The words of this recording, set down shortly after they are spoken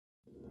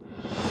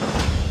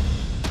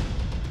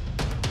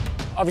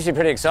Obviously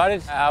pretty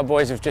excited. Our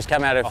boys have just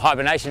come out of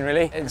hibernation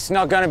really. It's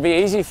not going to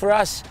be easy for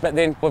us, but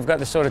then we've got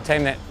the sort of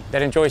team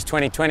that enjoys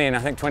 2020, and I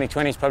think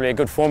 2020 is probably a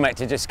good format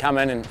to just come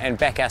in and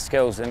back our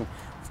skills, and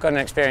we've got an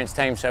experienced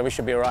team, so we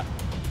should be all right.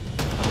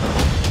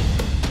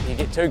 You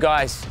get two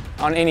guys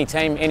on any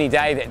team, any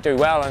day that do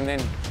well, and then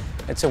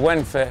it's a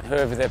win for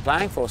whoever they're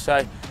playing for.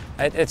 So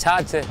it's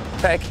hard to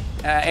pick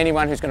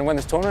anyone who's going to win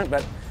this tournament,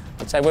 but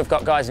I'd say we've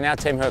got guys in our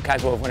team who are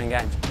capable of winning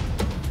games.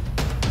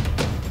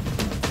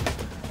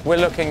 We're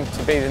looking to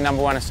be the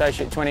 #1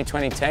 Associate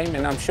 2020 team,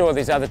 and I'm sure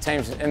there's other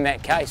teams in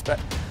that case, but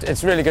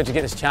it's really good to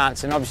get this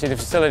chance, and obviously the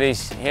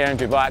facilities here in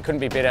Dubai, it couldn't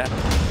be better.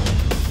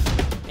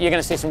 You're going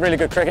to see some really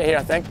good cricket here,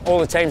 I think. All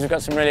the teams have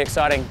got some really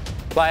exciting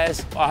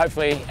players.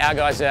 Hopefully our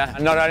guys are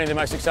not only the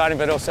most exciting,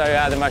 but also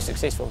the most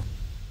successful.